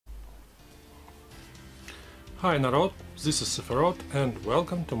Hi народ, this is Sephiroth and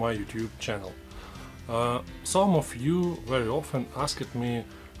welcome to my YouTube channel. Some of you very often asked me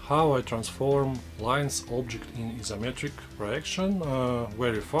how I transform lines object in isometric projection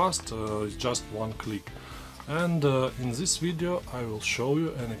very fast, it's just one click. And in this video I will show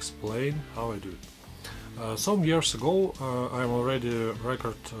you and explain how I do it. Some years ago I already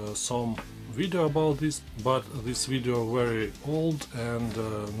recorded some video about this, but this video very old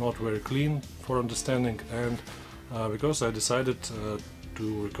and not very clean for understanding, and because I decided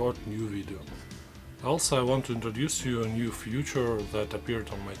to record new video. Also I want to introduce you a new feature that appeared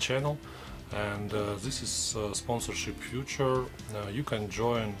on my channel, and this is sponsorship feature. You can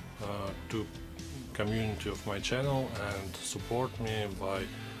join to community of my channel and support me by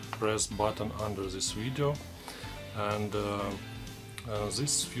press button under this video, and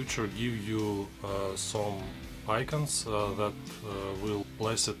this feature give you some icons that will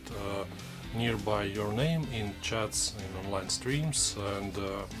place it nearby your name in chats in online streams, and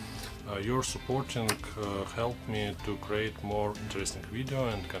your supporting help me to create more interesting video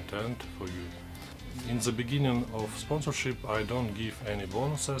and content for you. In the beginning of sponsorship I don't give any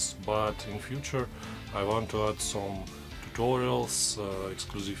bonuses, but in future I want to add some tutorials,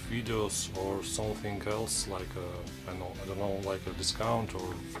 exclusive videos or something else, like I don't know, like a discount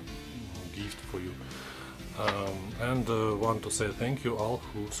or gift for you. And want to say thank you all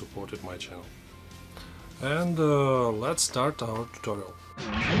who supported my channel. And let's start our tutorial.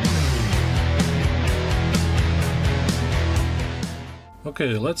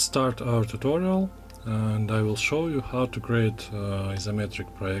 Okay, let's start our tutorial, and I will show you how to create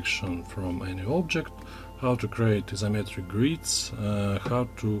isometric projection from any object, how to create isometric grids, how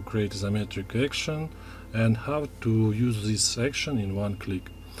to create isometric action, and how to use this action in one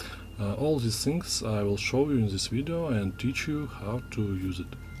click. All these things I will show you in this video and teach you how to use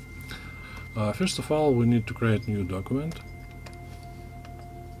it. First of all, we need to create new document.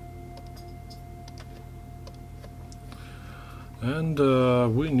 And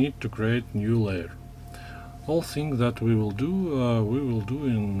we need to create new layer. All things that we will do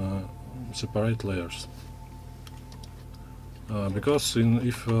in separate layers. Because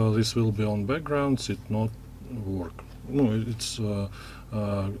if this will be on backgrounds, it not work. No, it's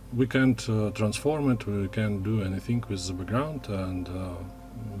we can't transform it, we can't do anything with the background, and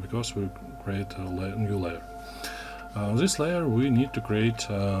because we create a new layer. This layer we need to create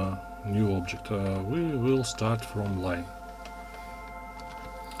a new object. We will start from line.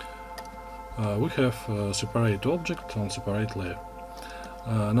 We have a separate object on separate layer.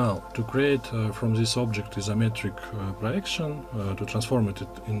 Now, to create from this object isometric projection, to transform it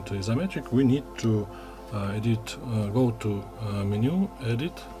into isometric, we need to go to menu,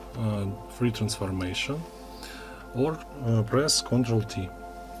 edit, free transformation, or press Ctrl T.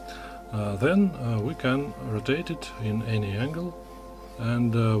 Then we can rotate it in any angle,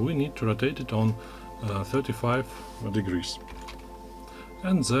 and we need to rotate it on 35 degrees.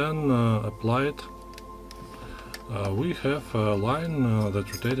 And then apply it. We have a line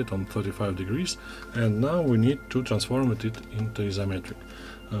that rotated on 35 degrees, and now we need to transform it into isometric.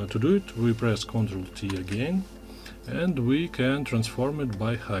 To do it, we press Ctrl T again, and we can transform it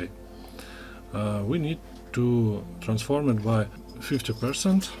by height. We need to transform it by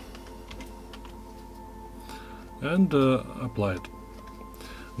 50% and apply it.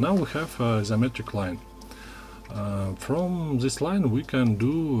 Now we have a isometric line. From this line we can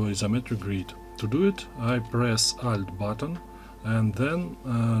do isometric grid. To do it, I press Alt button and then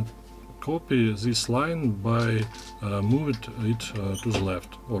copy this line by moving it to the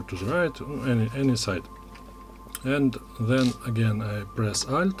left or to the right, any side. And then again I press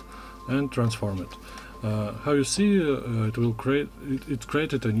Alt and transform it. How you see, it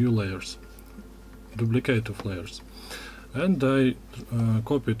created a new layers, duplicate of layers. And I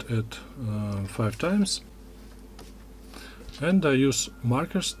copied it 5 times. And I use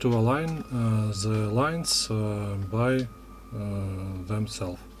markers to align the lines by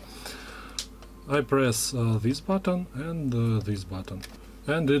themselves. I press this button and this button,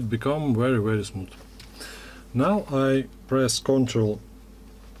 and it becomes very smooth. Now I press Ctrl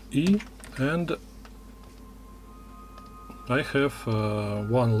E, and I have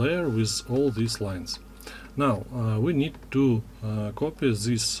one layer with all these lines. Now we need to copy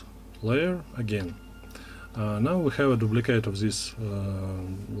this layer again. Now we have a duplicate of these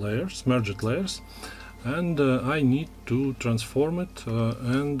layers, merged layers, and I need to transform it,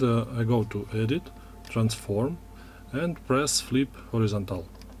 and I go to Edit, Transform, and press Flip Horizontal.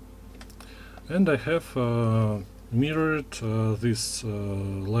 And I have mirrored this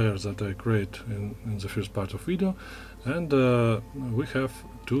layer that I create in the first part of video, and we have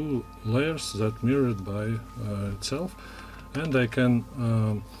two layers that mirrored by itself, and I can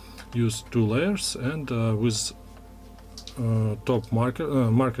use two layers, and with top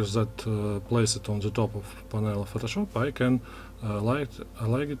markers that place it on the top of panel of Photoshop, I can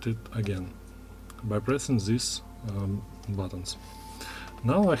alignment it again by pressing these buttons.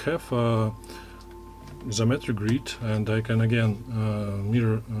 Now I have isometric grid, and I can again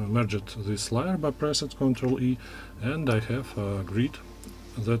merge this layer by pressing Ctrl E, and I have a grid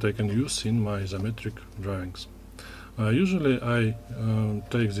that I can use in my isometric drawings. Usually I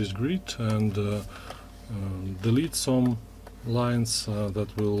take this grid and delete some lines that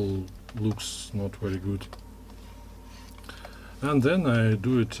will looks not very good, and then I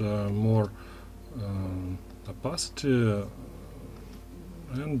do it more opacity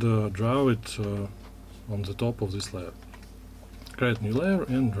and draw it on the top of this layer. Create new layer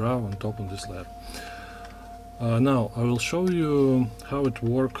and draw on top of this layer. Now I will show you how it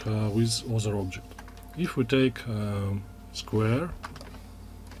works with other object. If we take square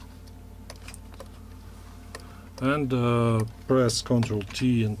and press Ctrl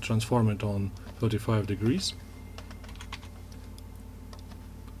T and transform it on 35 degrees,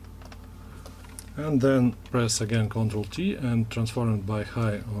 and then press again Ctrl T and transform it by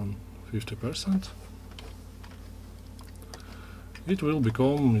high on 50%, it will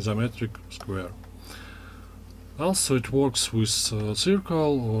become isometric square. Also it works with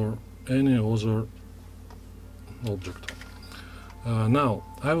circle or any other object. Now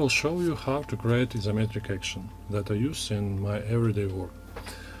I will show you how to create isometric action that I use in my everyday work.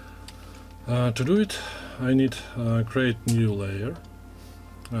 To do it, I need create new layer.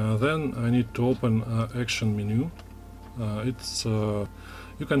 Then I need to open action menu.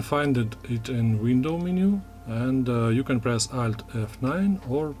 You can find it in window menu, and you can press Alt F9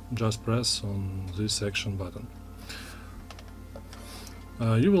 or just press on this action button.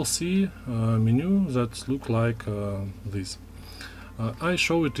 You will see a menu that look like this. I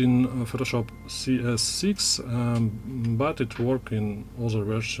show it in Photoshop CS6, but it works in other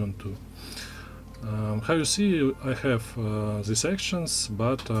version too. How you see, I have these actions,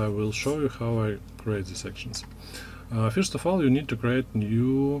 but I will show you how I create these actions. First of all, you need to create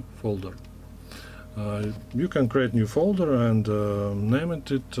new folder. You can create new folder and name it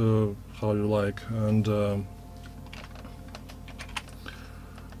how you like, and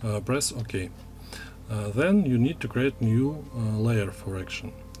press OK. Then you need to create new layer for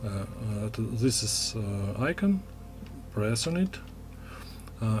action. This is icon, press on it,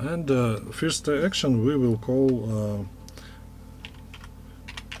 and first action we will call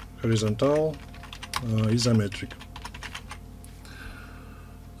horizontal isometric.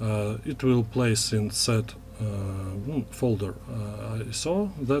 It will place in set folder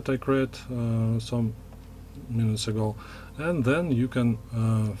ISO that I create some minutes ago, and then you can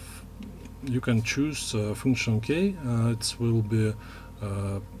choose function K. It will be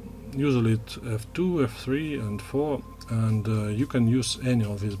usually F2, F3 and 4, and you can use any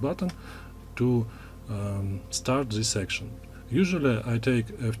of these buttons to start this action. Usually I take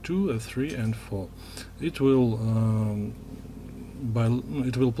F2, F3 and 4. It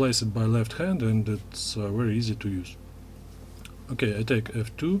will place it by left hand, and it's very easy to use. Okay, I take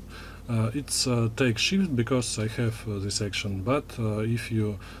F2. It's take shift because I have this action, but if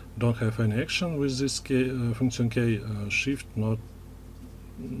you don't have any action with this function K, shift no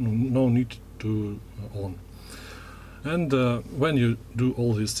need to on. And when you do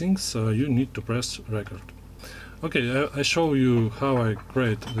all these things, you need to press record. Okay, I show you how I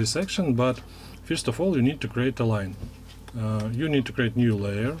create this action, but first of all you need to create a line. You need to create new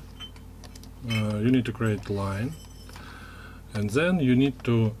layer, you need to create line, and then you need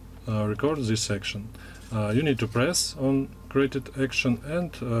to record this action. You need to press on created action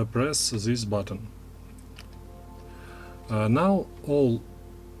and press this button. Now all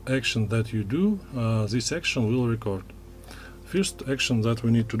action that you do, this action will record. First action that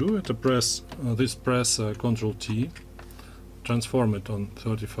we need to do is to press Ctrl T, transform it on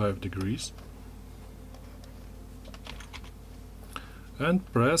 35 degrees, and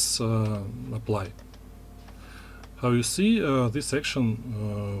press apply. How you see, this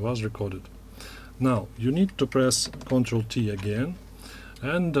action was recorded. Now you need to press Ctrl T again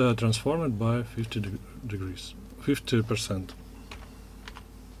and transform it by 50%,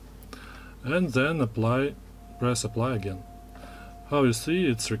 and then press apply again. How you see,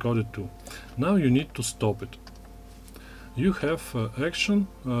 it's recorded too. Now you need to stop it. You have action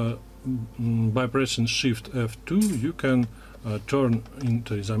by pressing Shift F2. You can turn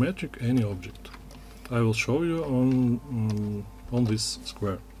into isometric any object. I will show you on this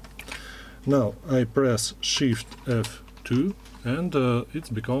square. Now I press Shift F2 and it's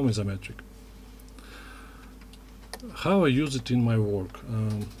become isometric. How I use it in my work?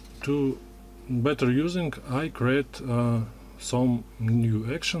 To better using, I create some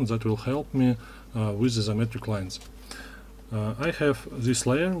new actions that will help me with isometric lines. I have this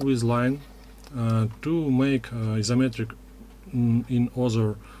layer with line. To make isometric in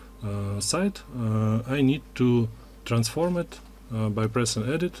other side, I need to transform it by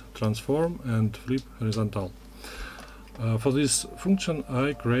pressing Edit, Transform and Flip Horizontal. For this function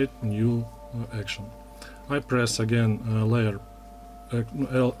I create new action. I press again layer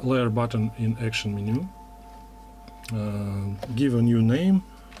button in action menu, give a new name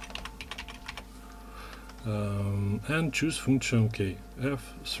and choose function K,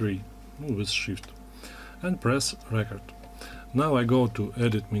 F3 with Shift and press Record. Now I go to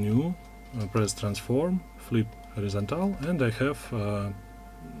Edit menu, press Transform, Flip Horizontal and I have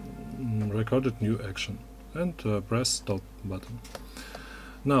recorded new action and press Stop button.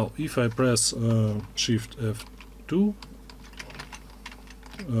 Now if I press Shift F2,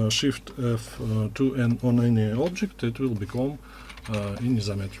 Shift F2 and on any object, it will become in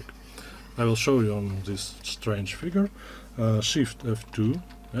isometric. I will show you on this strange figure. Shift F2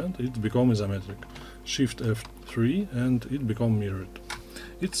 and it becomes isometric. Shift F3 and it becomes mirrored.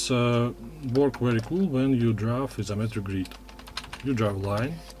 It's work very cool when you draw isometric grid. You draw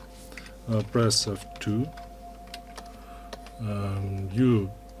line, press F2,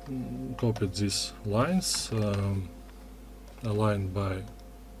 you copy these lines, aligned by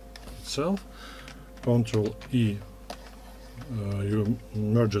itself, Ctrl E, you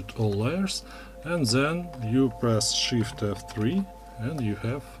merged all layers, and then you press Shift F3 and you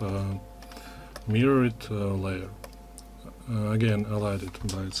have mirrored layer. Again align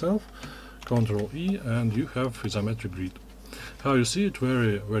it by itself, Ctrl E, and you have isometric grid. How you see it?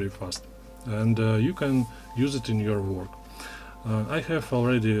 Very fast, and you can use it in your work. I have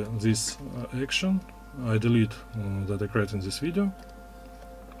already this action. I delete that I created in this video.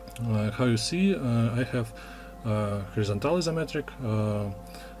 How you see, I have horizontal isometric,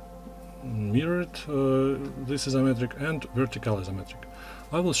 mirrored this isometric, and vertical isometric.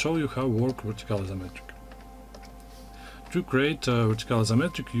 I will show you how work vertical isometric. To create vertical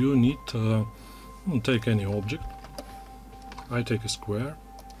isometric, you need to take any object. I take a square,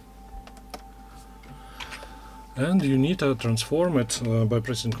 and you need to transform it by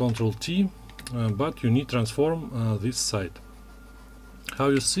pressing Ctrl T, but you need to transform this side. How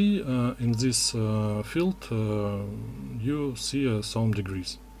you see in this field, you see some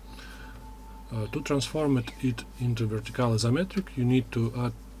degrees. To transform it into vertical isometric, you need to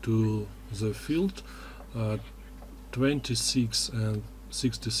add to the field 26 and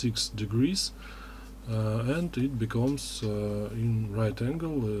 66 degrees, and it becomes in right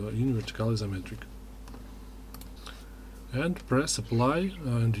angle in vertical isometric. And press Apply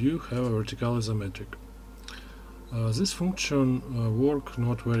and you have a vertical isometric. This function work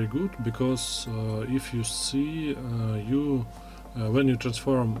not very good, because if you see when you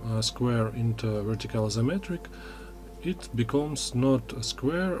transform a square into vertical isometric, it becomes not a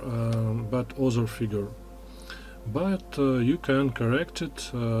square but other figure. But you can correct it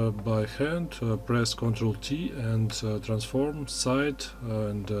by hand, press Ctrl T and transform side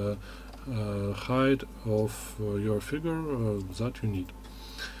and height of your figure that you need.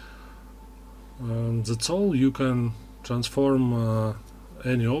 That's all. You can transform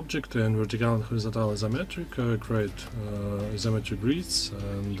any object in vertical and horizontal isometric, create isometric grids,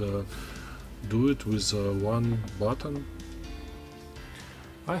 and do it with one button.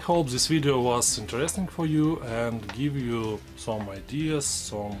 I hope this video was interesting for you and give you some ideas,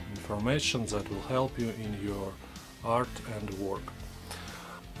 some information that will help you in your art and work.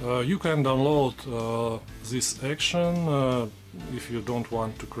 You can download this action if you don't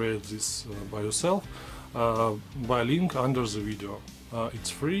want to create this by yourself by link under the video.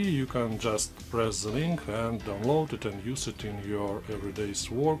 It's free, you can just press the link and download it and use it in your everyday's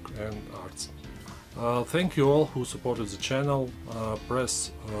work and arts. Thank you all who supported the channel.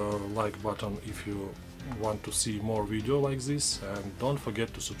 Press like button if you want to see more video like this, and don't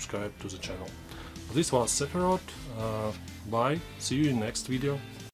forget to subscribe to the channel. This was Sephiroth. Bye, see you in next video.